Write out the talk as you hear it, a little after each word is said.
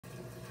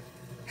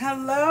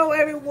Hello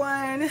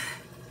everyone,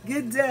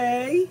 good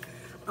day.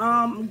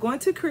 I'm going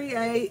to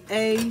create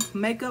a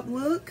makeup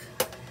look.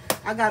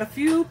 I got a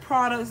few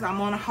products I'm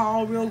gonna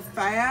haul real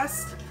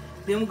fast,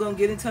 then we're gonna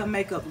get into a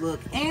makeup look,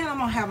 and I'm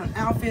gonna have an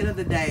outfit of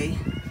the day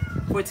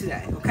for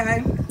today,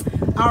 okay?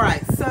 All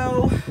right,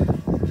 so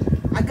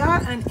I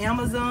got an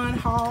Amazon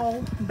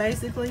haul,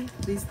 basically.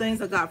 These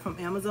things I got from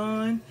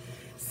Amazon.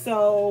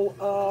 So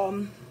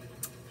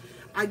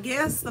I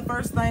guess the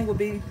first thing will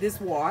be this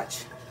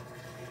watch.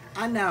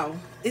 I know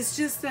it's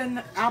just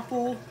an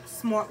Apple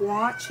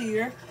smartwatch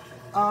here.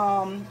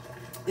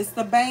 It's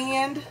the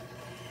band,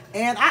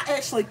 and I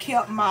actually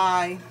kept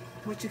my,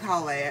 what you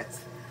call that,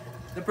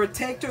 the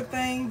protector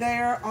thing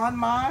there on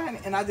mine,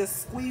 and I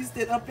just squeezed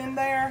it up in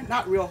there.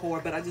 Not real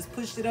hard, but I just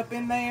pushed it up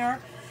in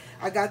there.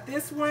 I got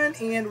this one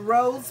in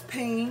rose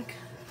pink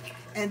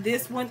and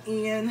this one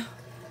in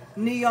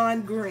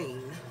neon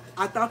green.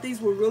 I thought these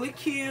were really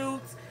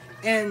cute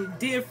and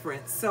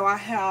different, so I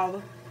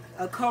have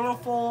a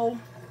colorful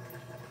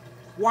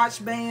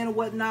watch band or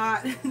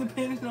whatnot.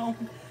 Depending on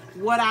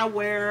what I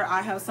wear,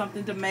 I have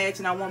something to match,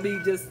 and I won't be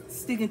just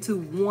sticking to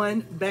one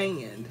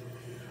band.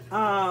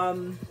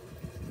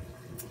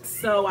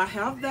 So I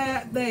have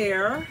that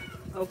there.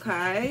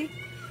 Okay,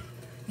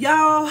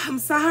 y'all, I'm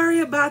sorry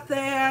about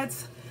that.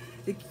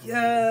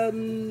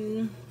 Y'all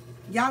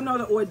know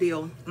the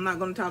ordeal. I'm not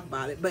going to talk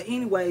about it, but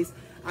anyways,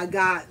 I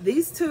got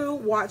these two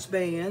watch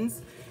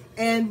bands,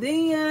 and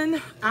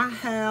then I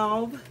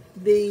have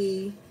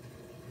the,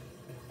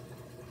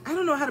 I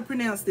don't know how to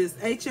pronounce this,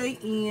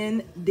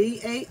 Handaiyan.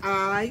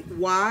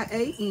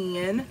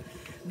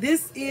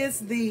 This is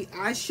the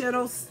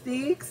eyeshadow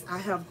sticks. I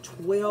have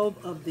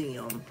 12 of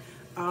them.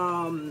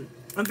 I'm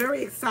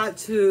very excited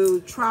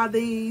to try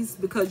these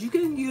because you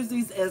can use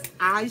these as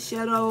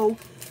eyeshadow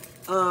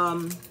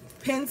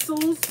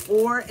pencils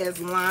or as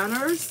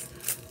liners.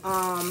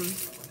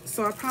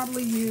 So I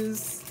probably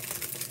use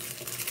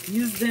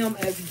them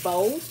as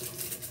both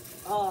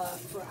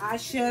for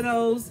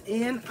eyeshadows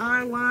and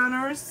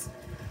eyeliners.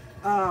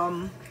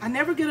 I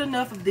never get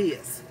enough of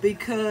this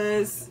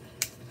because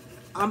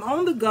I'm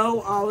on the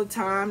go all the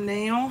time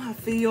now. I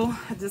feel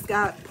I just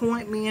got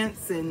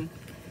appointments and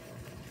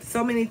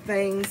so many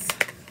things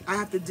I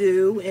have to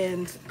do,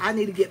 and I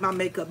need to get my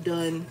makeup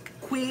done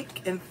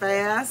quick and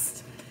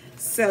fast.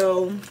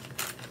 So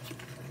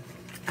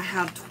I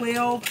have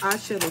 12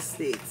 eyeshadow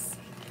sticks.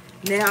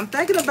 Now I'm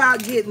thinking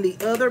about getting the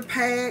other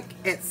pack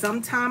at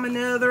some time or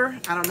another.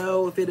 I don't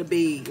know if it'll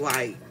be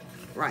like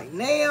right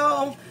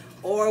now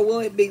or will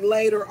it be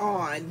later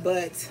on,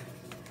 but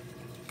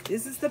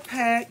this is the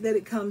pack that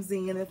it comes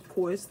in. Of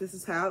course, this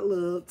is how it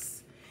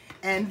looks.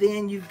 And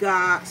then you've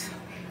got,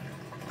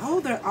 oh,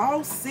 they're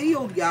all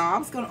sealed, y'all. I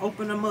was gonna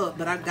open them up,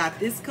 but I got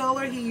this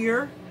color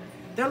here.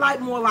 They're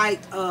like more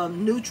like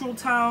neutral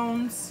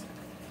tones.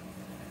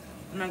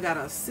 And I got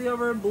a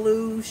silver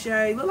blue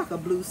shade, look like a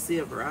blue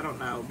silver, I don't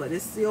know, but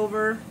it's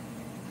silver.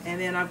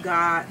 And then I've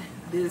got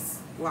this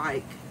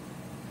like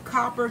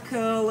copper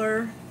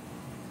color.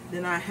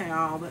 Then I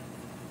have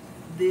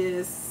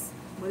this,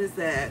 what is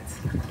that?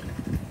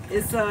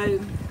 It's a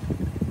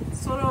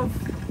sort of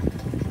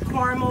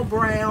caramel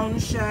brown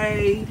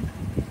shade.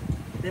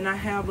 Then I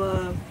have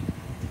a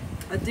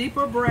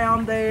deeper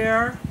brown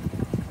there,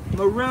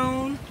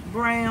 maroon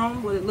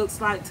brown, what it looks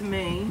like to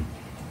me.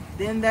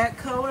 Then that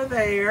color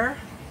there,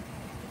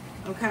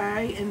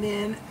 okay, and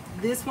then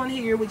this one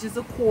here, which is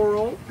a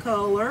coral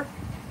color.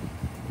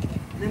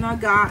 Then I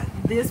got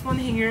this one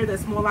here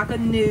that's more like a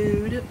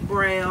nude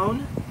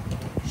brown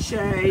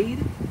shade,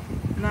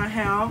 and I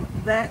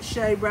have that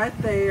shade right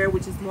there,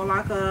 which is more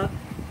like a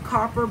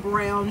copper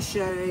brown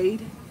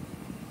shade.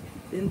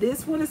 Then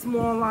this one is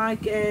more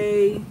like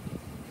a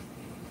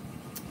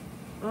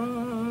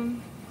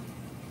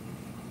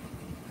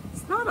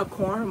it's not a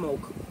caramel,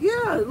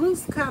 yeah, it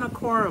looks kind of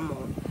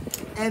caramel.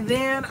 And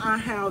then I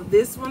have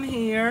this one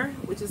here,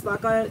 which is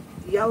like a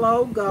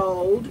yellow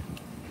gold,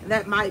 and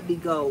that might be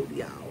gold,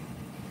 y'all.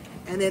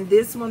 And then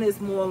this one is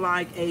more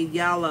like a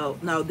yellow,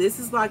 no, this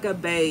is like a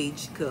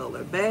beige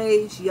color,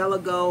 beige, yellow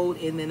gold,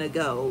 and then a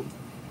gold.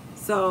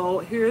 So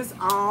here's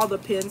all the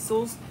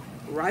pencils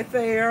right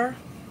there.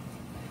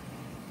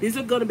 These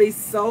are going to be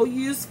so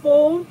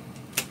useful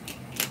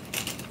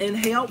and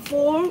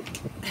helpful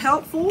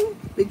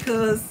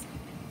because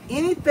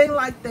anything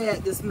like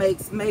that just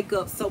makes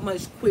makeup so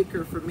much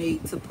quicker for me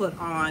to put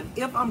on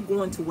if I'm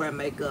going to wear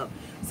makeup.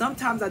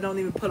 Sometimes I don't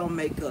even put on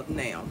makeup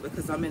now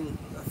because I'm in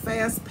a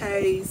fast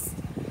pace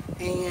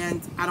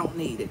and I don't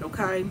need it,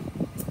 okay?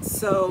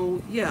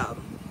 So yeah,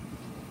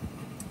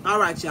 all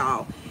right,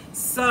 y'all.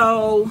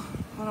 So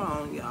hold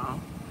on, y'all,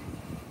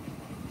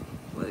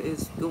 what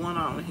is going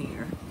on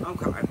here?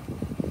 Okay,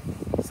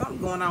 something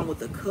going on with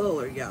the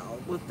color, y'all.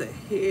 What the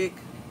heck?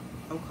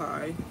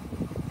 Okay,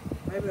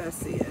 maybe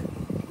that's it.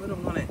 I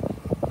don't want it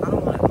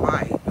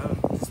light.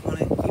 I just want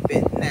to keep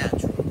it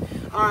natural.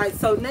 All right,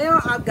 so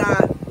now I've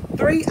got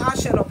 3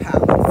 eyeshadow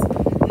palettes.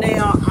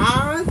 Now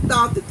I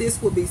thought that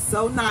this would be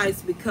so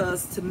nice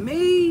because to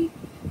me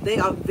they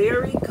are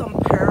very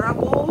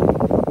comparable.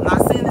 I'm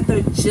not saying that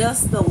they're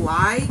just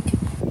alike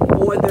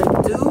or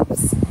they're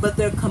dupes, but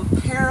they're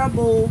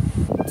comparable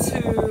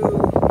to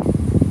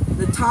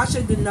the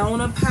Tasha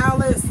Denona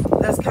palettes.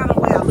 That's kind of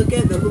the way I look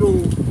at the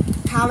little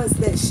palettes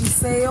that she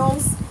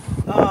sells.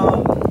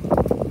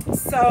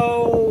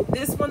 So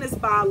this one is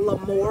by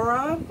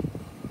Lamora.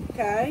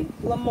 Okay,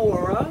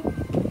 Lamora.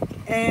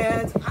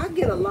 And I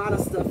get a lot of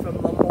stuff from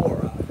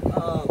Lamora.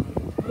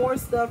 More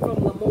stuff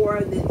from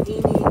Lamora than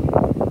any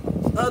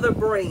other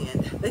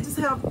brand. They just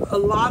have a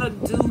lot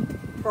of dupe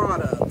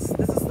products.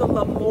 This is the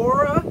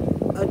Lamora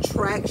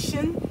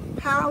Attraction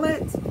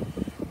palette.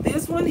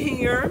 This one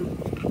here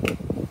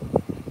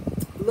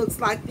looks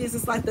like this.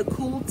 It's like the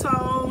cool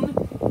tone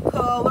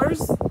colors.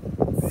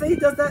 See,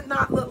 does that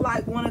not look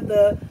like one of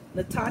the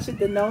Natasha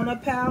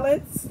Denona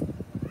palettes?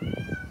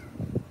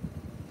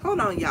 Hold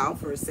on, y'all,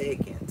 for a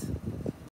second.